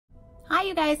Hi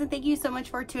you guys, and thank you so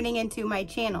much for tuning into my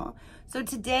channel. So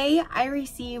today I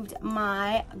received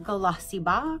my glossy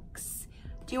box.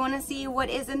 Do you want to see what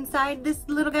is inside this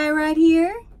little guy right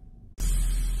here?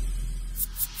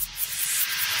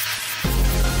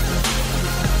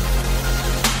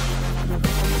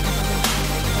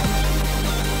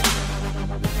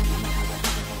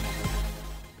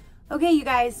 Okay you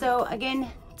guys, so again,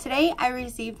 today I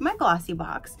received my glossy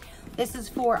box. This is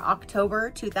for October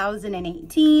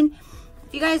 2018.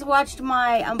 If you guys watched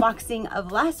my unboxing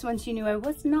of last month, you knew I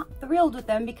was not thrilled with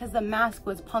them because the mask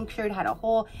was punctured, had a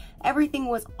hole, everything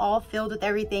was all filled with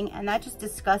everything, and that just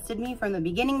disgusted me from the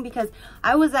beginning because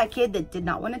I was that kid that did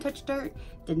not want to touch dirt,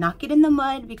 did not get in the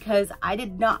mud because I'm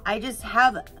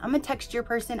a texture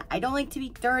person. I don't like to be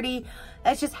dirty.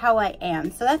 That's just how I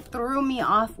am. So that threw me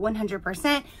off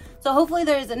 100%. So hopefully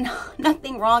there's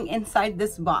nothing wrong inside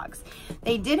this box.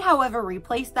 They did, however,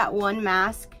 replace that one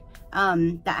mask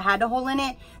that had a hole in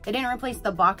it. They didn't replace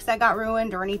the box that got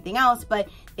ruined or anything else, but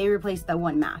they replaced the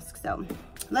one mask. So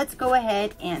let's go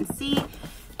ahead and see.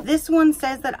 This one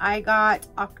says that I got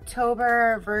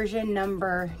October version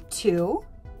number 2.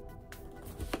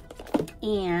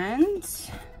 And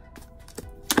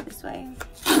this way.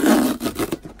 All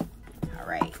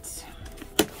right.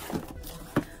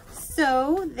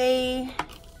 So they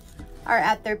are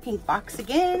at their pink box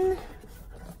again.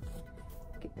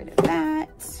 Get rid of that.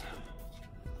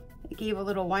 They gave a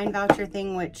little wine voucher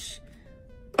thing, which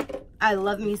I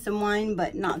love me some wine,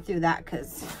 but not through that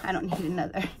because I don't need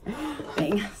another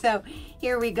thing. So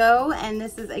here we go. And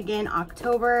this is again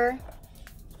October.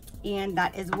 And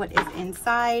that is what is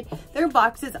inside. Their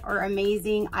boxes are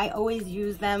amazing. I always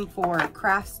use them for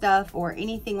craft stuff or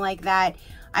anything like that.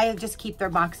 I just keep their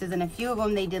boxes, and a few of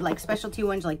them they did like specialty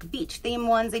ones, like beach theme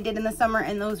ones they did in the summer,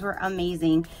 and those were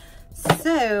amazing.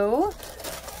 So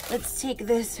let's take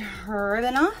this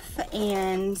ribbon off,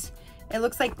 and it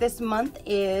looks like this month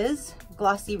is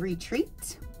Glossy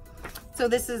Retreat. So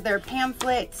this is their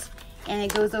pamphlet, and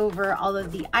it goes over all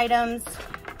of the items,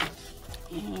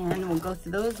 and we'll go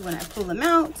through those when I pull them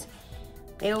out.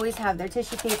 They always have their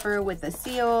tissue paper with a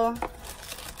seal,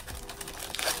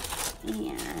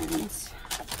 and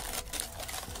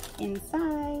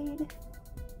inside.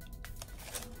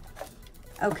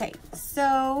 Okay,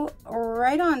 so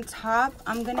right on top,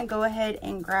 I'm gonna go ahead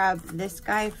and grab this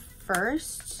guy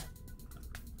first.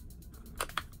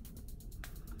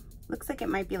 Looks like it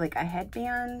might be like a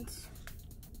headband.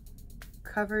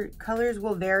 Colors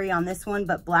will vary on this one,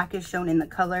 but black is shown in the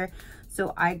color.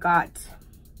 So I got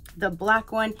the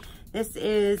black one. This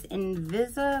is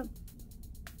Invisibobble.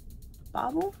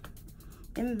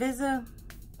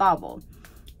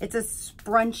 It's a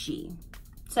scrunchie.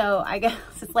 So I guess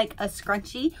it's like a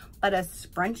scrunchie, but a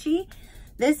scrunchie.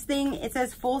 This thing, it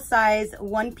says full size,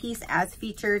 one piece as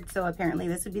featured. So apparently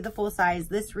this would be the full size.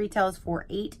 This retails for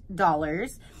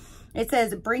 $8. It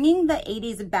says, bringing the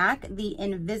 80s back, the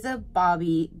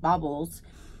Invisibobbles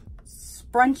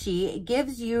scrunchie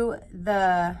gives you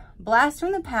the blast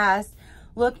from the past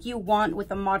look you want with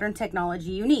the modern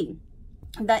technology you need.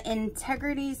 The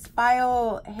Integrity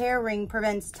Spile hair ring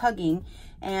prevents tugging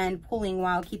and pulling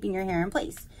while keeping your hair in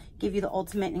place. Give you the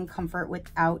ultimate in comfort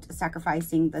without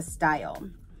sacrificing the style.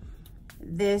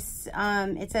 This,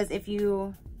 it says if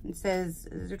your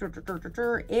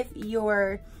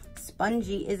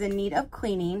spongy is in need of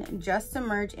cleaning, just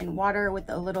submerge in water with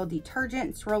a little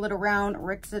detergent, swirl it around,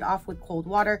 rinse it off with cold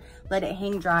water, let it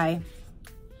hang dry.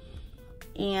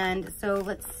 And so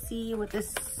let's see what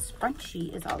this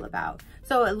scrunchie is all about.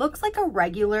 So it looks like a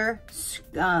regular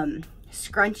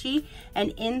scrunchie,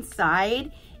 and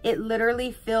inside it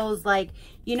literally feels like,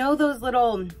 you know, those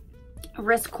little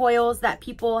wrist coils that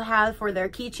people have for their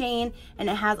keychain, and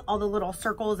it has all the little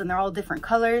circles and they're all different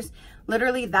colors.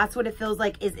 Literally, that's what it feels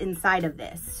like is inside of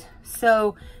this.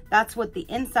 So that's what the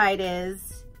inside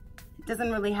is. It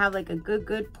doesn't really have like a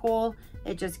good pull.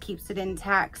 It just keeps it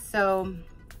intact. So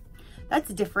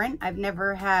that's different. I've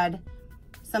never had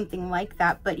something like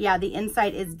that, but yeah, the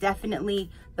inside is definitely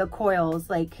the coils,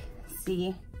 like,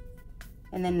 see,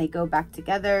 and then they go back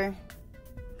together.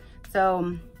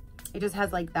 So it just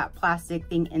has like that plastic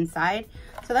thing inside.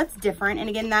 So that's different. And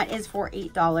again, that is for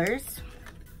 $8.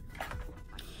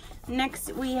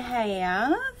 Next we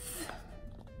have,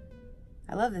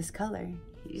 I love this color.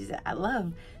 I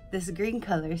love this green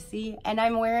color, see? And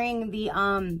I'm wearing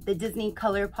the Disney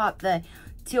Color Pop, the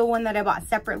teal one that I bought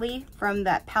separately from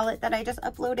that palette that I just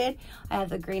uploaded. I have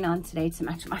the green on today to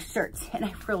match my shirts, and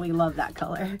I really love that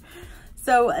color.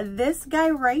 So this guy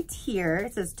right here,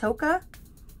 it says Toka.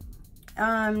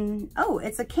 Oh,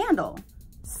 it's a candle.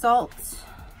 Salt,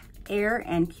 air,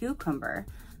 and cucumber.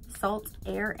 Salt,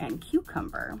 Air, and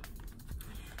Cucumber.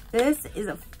 This is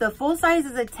the full size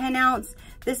is a 10 ounce.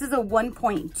 This is a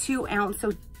 1.2 ounce,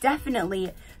 so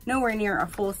definitely nowhere near a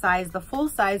full size. The full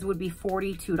size would be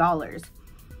 $42.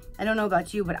 I don't know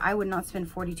about you, but I would not spend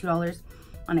 $42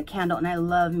 on a candle, and I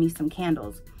love me some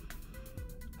candles.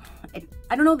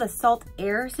 I don't know the Salt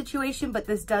Air situation, but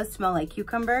this does smell like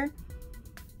cucumber.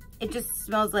 It just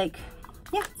smells like,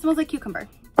 yeah, it smells like cucumber.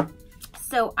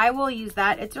 So I will use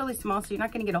that. It's really small, so you're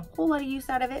not gonna get a whole lot of use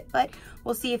out of it, but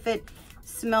we'll see if it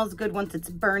smells good once it's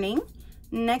burning.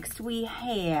 Next we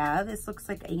have, this looks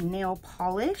like a nail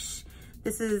polish.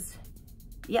 This is,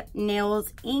 yep,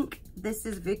 Nails Ink. This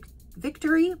is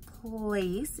Victory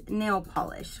Place nail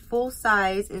polish. Full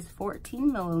size is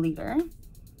 14 milliliter.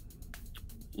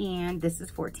 And this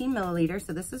is 14 milliliter,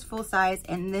 so this is full size,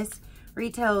 and this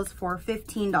retails for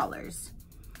 $15.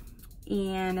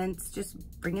 And it's just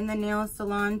bringing the nail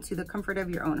salon to the comfort of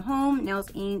your own home.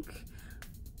 Nails Ink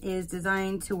is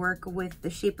designed to work with the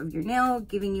shape of your nail,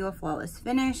 giving you a flawless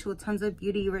finish with tons of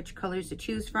beauty, rich colors to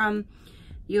choose from.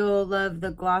 You'll love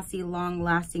the glossy,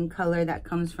 long-lasting color that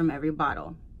comes from every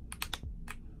bottle.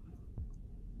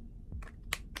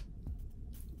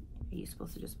 Are you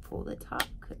supposed to just pull the top?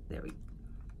 There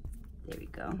we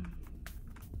go.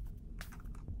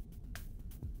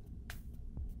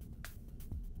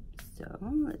 So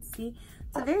let's see.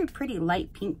 It's a very pretty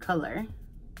light pink color,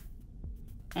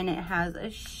 and it has a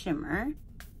shimmer.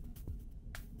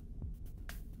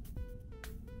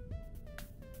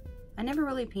 I never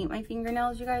really paint my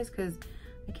fingernails, you guys, because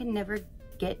I can never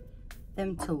get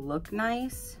them to look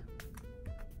nice.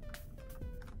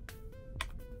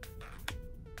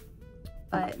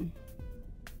 But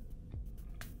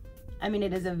I mean,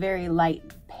 it is a very light,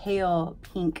 pale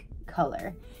pink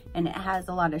color, and it has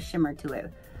a lot of shimmer to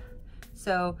it.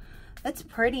 So that's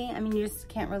pretty. I mean, you just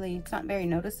can't really, it's not very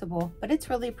noticeable, but it's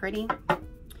really pretty,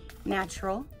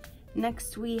 natural.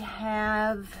 Next we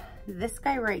have this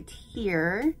guy right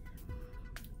here.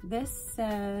 This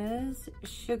says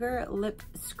Sugar Lip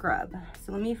Scrub.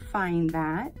 So let me find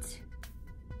that.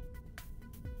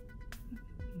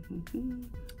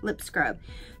 Lip scrub.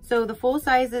 So the full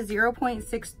size is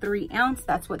 0.63 ounce.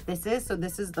 That's what this is. So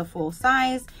this is the full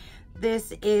size.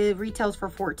 This retails for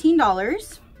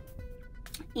 $14.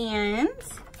 And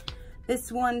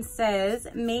this one says,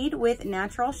 made with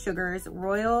natural sugars,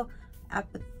 Royal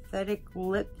Apathetic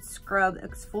Lip Scrub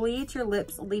exfoliates your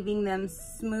lips, leaving them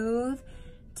smooth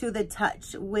to the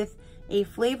touch. With a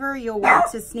flavor you'll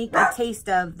want to sneak a taste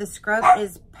of, the scrub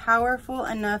is powerful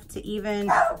enough to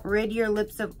even rid your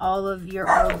lips of all of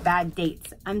your old bad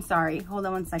dates. I'm sorry, hold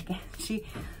on one second.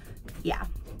 Yeah,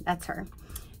 that's her.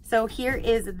 So here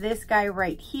is this guy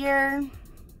right here.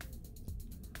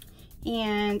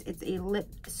 And it's a lip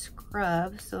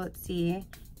scrub. So let's see,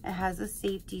 it has a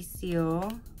safety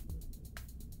seal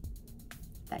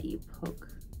that you poke.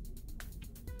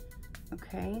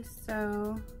 Okay,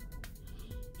 so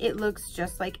it looks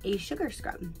just like a sugar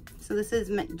scrub. So this is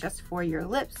meant just for your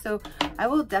lips. So I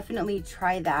will definitely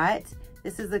try that.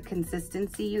 This is the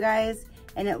consistency, you guys,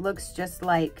 and it looks just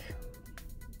like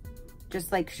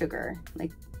sugar,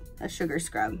 like a sugar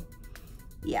scrub.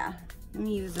 Yeah, let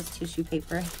me use this tissue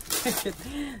paper. Get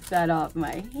that off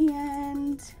my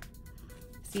hand.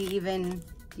 See, even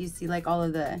you see like all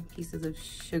of the pieces of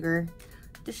sugar,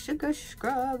 the sugar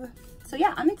scrub. So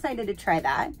yeah, I'm excited to try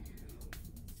that.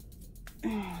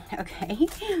 Okay,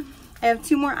 I have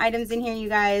two more items in here, you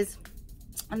guys.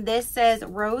 This says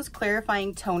Rose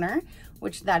Clarifying Toner,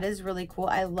 which that is really cool.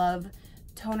 I love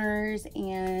toners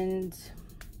and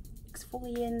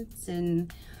exfoliants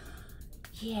and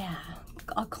yeah,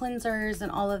 cleansers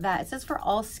and all of that. It says for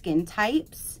all skin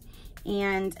types.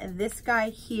 And this guy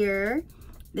here,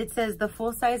 it says the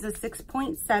full size is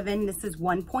 6.7. This is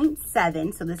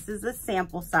 1.7. So this is the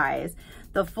sample size.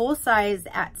 The full size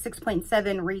at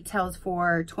 6.7 retails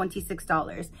for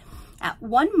 $26. At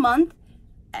 1 month,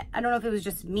 I don't know if it was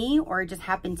just me or it just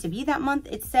happened to be that month.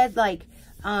 It said like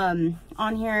on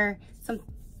here,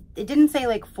 it didn't say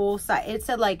like full size. It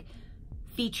said like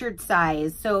featured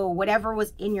size. So whatever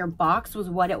was in your box was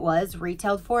what it was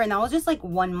retailed for. And that was just like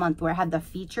 1 month where I had the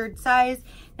featured size.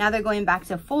 Now they're going back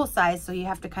to full size. So you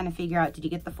have to kind of figure out, did you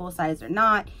get the full size or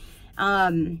not?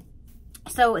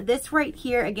 So this right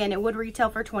here, again, it would retail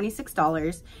for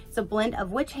 $26. It's a blend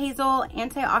of witch hazel,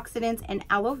 antioxidants, and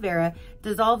aloe vera.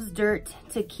 Dissolves dirt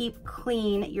to keep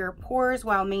clean your pores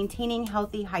while maintaining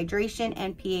healthy hydration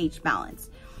and pH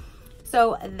balance.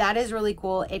 So that is really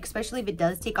cool, especially if it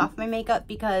does take off my makeup,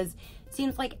 because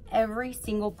seems like every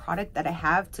single product that I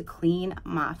have to clean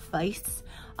my face,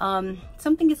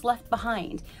 something gets left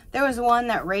behind. There was one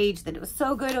that raged that it was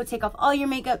so good, it would take off all your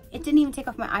makeup. It didn't even take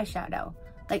off my eyeshadow.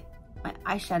 Like, my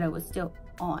eyeshadow was still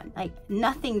on. Like,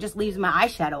 nothing just leaves my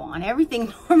eyeshadow on.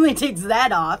 Everything normally takes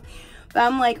that off. But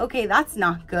I'm like, okay, that's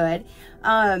not good.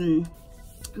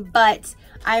 But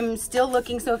I'm still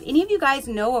looking. So if any of you guys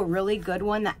know a really good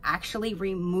one that actually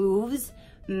removes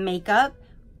makeup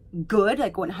good,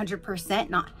 like 100%,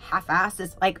 not half-assed,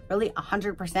 it's like really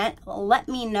 100%, let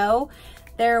me know.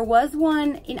 There was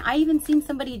one, and I even seen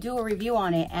somebody do a review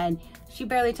on it, and she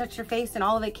barely touched her face and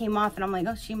all of it came off, and I'm like,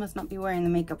 oh, she must not be wearing the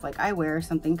makeup like I wear or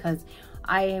something, because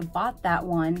I bought that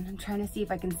one. I'm trying to see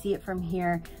if I can see it from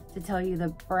here to tell you the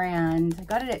brand. I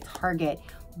got it at Target,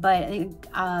 but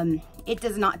it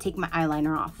does not take my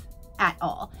eyeliner off at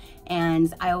all,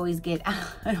 and I always get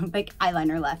like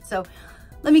eyeliner left. So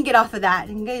let me get off of that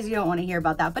in case you don't want to hear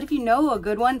about that. But if you know a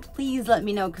good one, please let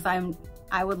me know, because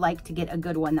I would like to get a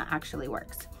good one that actually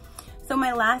works. So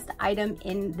my last item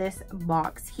in this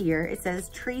box here, it says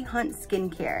Tree Hunt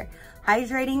Skincare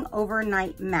Hydrating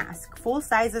Overnight Mask. Full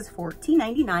size is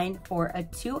 $14.99 for a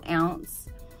 2 ounce.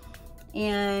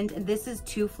 And this is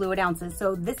 2 fluid ounces.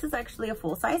 So this is actually a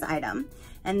full size item.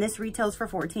 And this retails for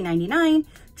 $14.99.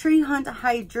 Tree Hunt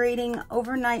Hydrating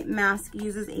Overnight Mask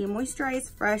uses a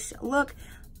moisturized, fresh look,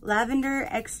 lavender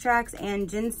extracts, and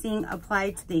ginseng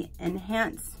applied to the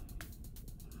enhance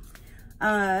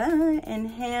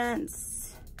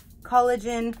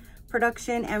collagen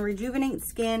production and rejuvenate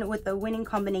skin with a winning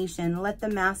combination. Let the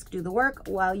mask do the work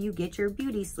while you get your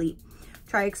beauty sleep.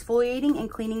 Try exfoliating and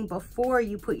cleaning before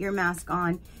you put your mask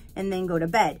on and then go to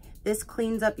bed. This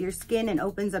cleans up your skin and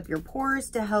opens up your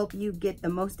pores to help you get the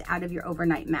most out of your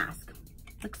overnight mask.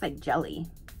 Looks like jelly.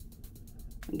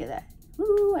 Look at that.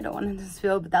 Ooh, I don't want it to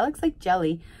spill, but that looks like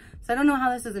jelly. So I don't know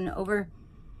how this is an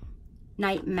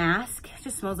overnight mask. It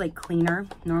just smells like cleaner,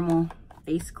 normal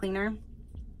face cleaner.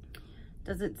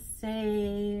 Does it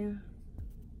say?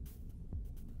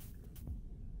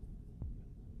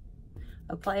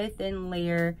 Apply a thin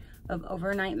layer of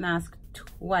overnight mask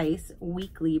twice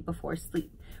weekly before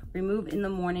sleep. Remove in the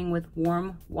morning with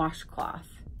warm washcloth.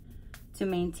 To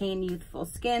maintain youthful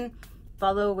skin,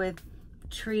 follow with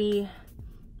tree.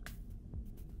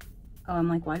 Oh, I'm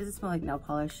like, why does it smell like nail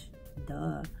polish?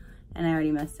 Duh. And I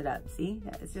already messed it up. See,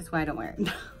 that's just why I don't wear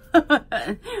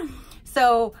it.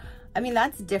 So, I mean,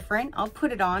 that's different. I'll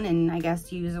put it on and I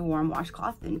guess use a warm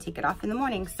washcloth and take it off in the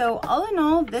morning. So all in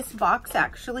all, this box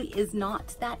actually is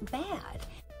not that bad.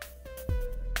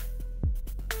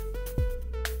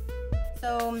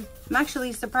 So I'm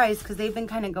actually surprised because they've been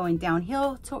kind of going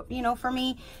downhill, you know, for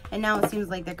me. And now it seems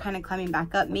like they're kind of climbing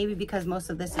back up. Maybe because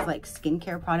most of this is like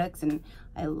skincare products and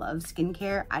I love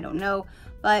skincare. I don't know.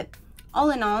 But all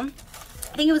in all,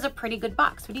 I think it was a pretty good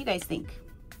box. What do you guys think?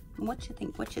 What you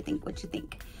think? What you think? What you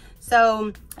think?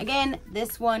 So again,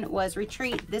 this one was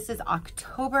Retreat. This is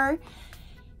October.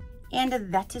 And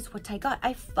that is what I got.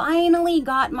 I finally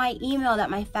got my email that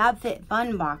my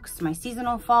FabFitFun box, my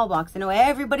seasonal fall box. I know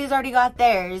everybody's already got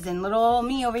theirs and little old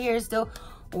me over here is still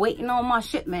waiting on my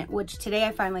shipment, which today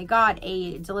I finally got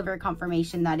a delivery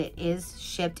confirmation that it is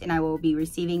shipped and I will be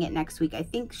receiving it next week. I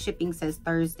think shipping says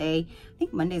Thursday. I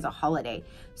think Monday's a holiday,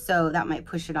 so that might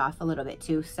push it off a little bit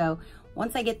too. So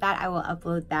once I get that, I will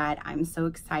upload that. I'm so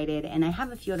excited. And I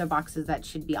have a few other boxes that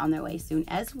should be on their way soon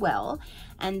as well.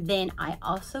 And then I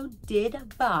also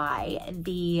did buy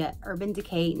the Urban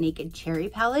Decay Naked Cherry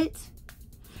palette.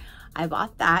 I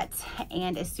bought that,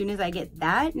 and as soon as I get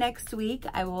that next week,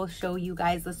 I will show you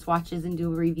guys the swatches and do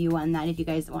a review on that if you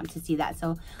guys want to see that.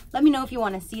 So let me know if you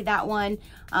want to see that one.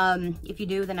 If you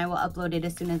do, then I will upload it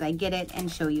as soon as I get it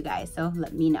and show you guys. So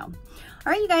let me know.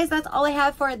 All right, you guys, that's all I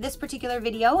have for this particular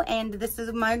video, and this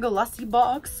is my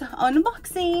GlossyBox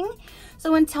unboxing.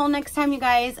 So until next time, you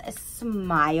guys,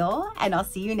 smile, and I'll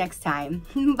see you next time.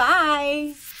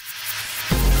 Bye.